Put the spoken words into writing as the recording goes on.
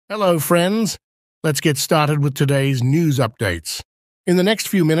Hello, friends. Let's get started with today's news updates. In the next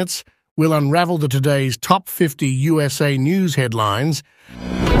few minutes, we'll unravel today's top 50 USA news headlines.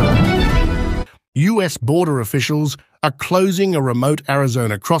 U.S. border officials are closing a remote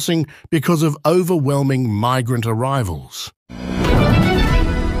Arizona crossing because of overwhelming migrant arrivals.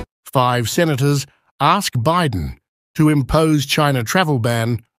 5 senators ask Biden to impose China travel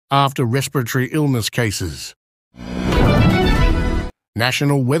ban after respiratory illness cases.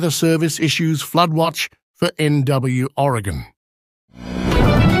 National Weather Service issues flood watch for NW Oregon.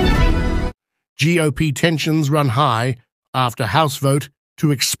 GOP tensions run high after House vote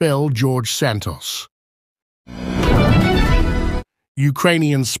to expel George Santos.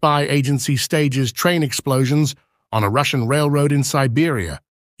 Ukrainian spy agency stages train explosions on a Russian railroad in Siberia.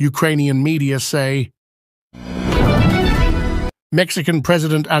 Ukrainian media say. Mexican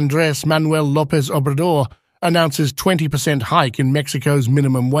President Andrés Manuel López Obrador announces 20% hike in Mexico's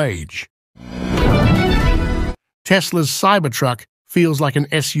minimum wage. Tesla's Cybertruck feels like an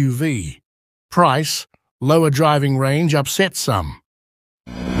SUV. Price, lower driving range upsets some.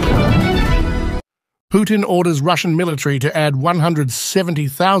 Putin orders Russian military to add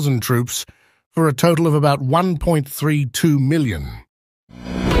 170,000 troops for a total of about 1.32 million.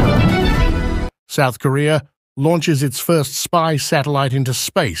 South Korea launches its first spy satellite into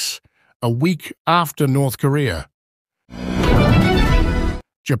space a week after North Korea.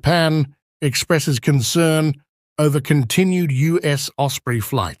 Japan expresses concern over continued U.S. Osprey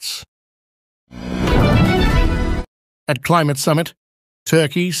flights. At Climate Summit,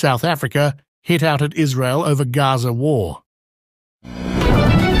 Turkey, South Africa hit out at Israel over Gaza war.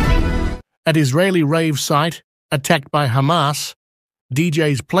 At Israeli rave site attacked by Hamas,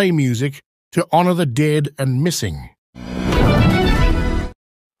 DJs play music to honor the dead and missing.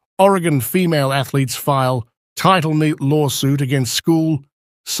 Oregon female athletes file Title lawsuit against school,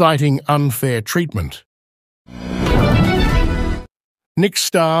 citing unfair treatment. Knicks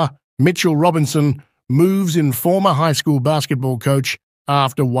star Mitchell Robinson moves in former high school basketball coach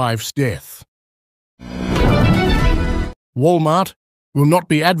after wife's death. Walmart will not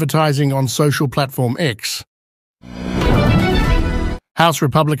be advertising on social platform X. House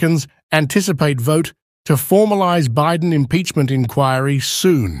Republicans anticipate vote to formalize Biden impeachment inquiry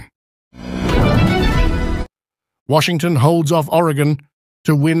soon. Washington holds off Oregon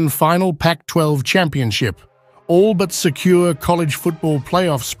to win final Pac-12 championship, all but secure college football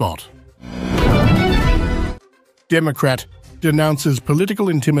playoff spot. Democrat denounces political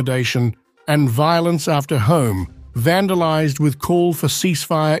intimidation and violence after home vandalized with call for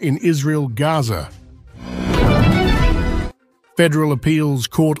ceasefire in Israel-Gaza. Federal appeals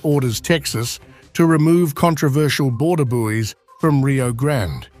court orders Texas to remove controversial border buoys from Rio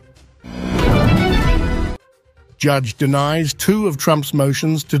Grande. Judge denies 2 of Trump's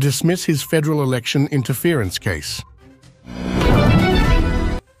motions to dismiss his federal election interference case.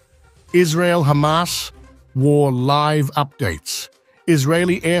 Israel-Hamas war live updates.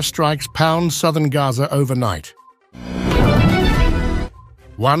 Israeli airstrikes pound southern Gaza overnight.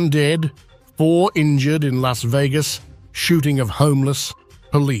 1 dead, 4 injured in Las Vegas shooting of homeless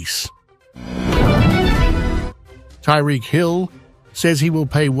police. Tyreek Hill says he will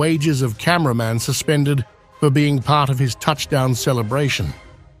pay wages of cameraman suspended for being part of his touchdown celebration.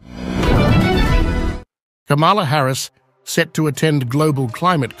 Kamala Harris set to attend global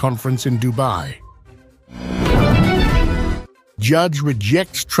climate conference in Dubai. Judge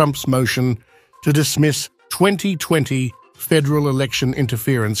rejects Trump's motion to dismiss 2020 federal election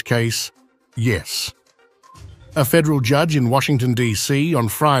interference case. Yes. A federal judge in Washington, D.C. on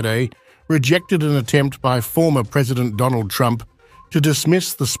Friday rejected an attempt by former President Donald Trump to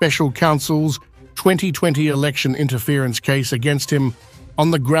dismiss the special counsel's 2020 election interference case against him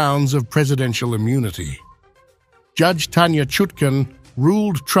on the grounds of presidential immunity. Judge Tanya Chutkan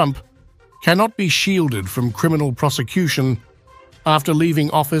ruled Trump cannot be shielded from criminal prosecution after leaving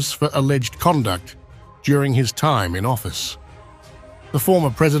office for alleged conduct during his time in office. The former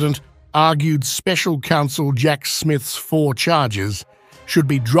president argued special counsel Jack Smith's 4 charges should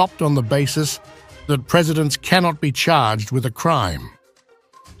be dropped on the basis that presidents cannot be charged with a crime.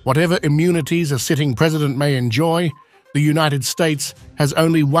 Whatever immunities a sitting president may enjoy, the United States has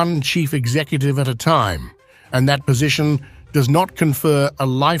only one chief executive at a time, and that position does not confer a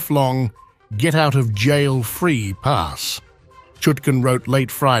lifelong get-out-of-jail-free pass. Chutkan wrote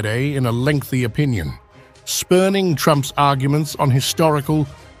late Friday in a lengthy opinion, spurning Trump's arguments on historical,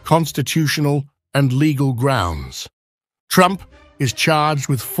 constitutional, and legal grounds. Trump is charged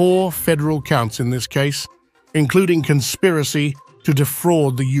with 4 federal counts in this case, including conspiracy to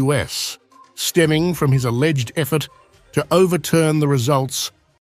defraud the U.S., stemming from his alleged effort to overturn the results